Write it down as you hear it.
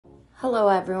Hello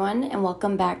everyone, and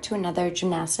welcome back to another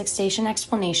gymnastics station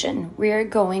explanation. We are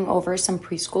going over some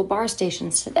preschool bar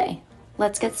stations today.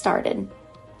 Let's get started.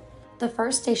 The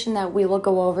first station that we will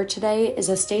go over today is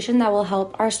a station that will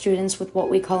help our students with what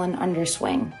we call an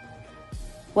underswing.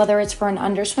 Whether it's for an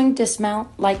underswing dismount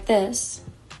like this,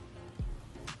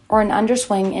 or an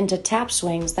underswing into tap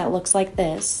swings that looks like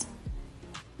this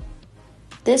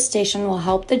station will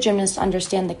help the gymnast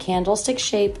understand the candlestick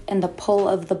shape and the pull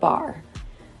of the bar.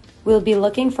 We'll be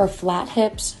looking for flat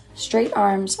hips, straight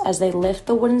arms as they lift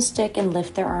the wooden stick and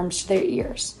lift their arms to their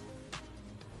ears.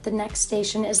 The next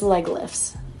station is leg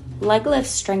lifts. Leg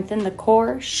lifts strengthen the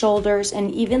core, shoulders,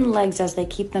 and even legs as they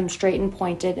keep them straight and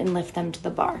pointed and lift them to the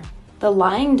bar. The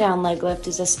lying down leg lift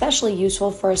is especially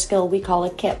useful for a skill we call a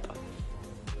kip.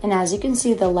 And as you can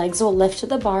see, the legs will lift to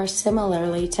the bar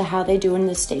similarly to how they do in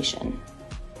this station.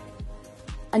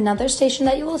 Another station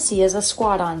that you will see is a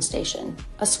squat on station.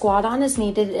 A squat on is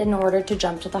needed in order to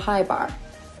jump to the high bar.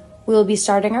 We will be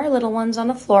starting our little ones on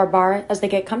the floor bar as they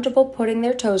get comfortable putting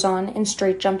their toes on and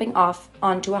straight jumping off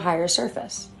onto a higher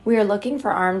surface. We are looking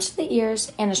for arms to the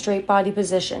ears and a straight body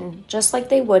position, just like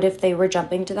they would if they were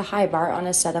jumping to the high bar on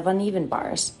a set of uneven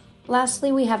bars.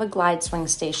 Lastly, we have a glide swing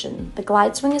station. The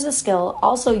glide swing is a skill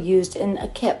also used in a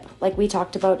kip, like we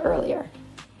talked about earlier.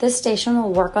 This station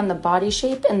will work on the body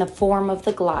shape and the form of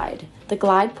the glide. The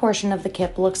glide portion of the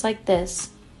kip looks like this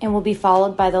and will be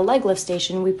followed by the leg lift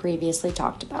station we previously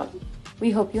talked about. We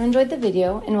hope you enjoyed the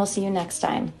video and we'll see you next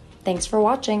time. Thanks for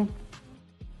watching.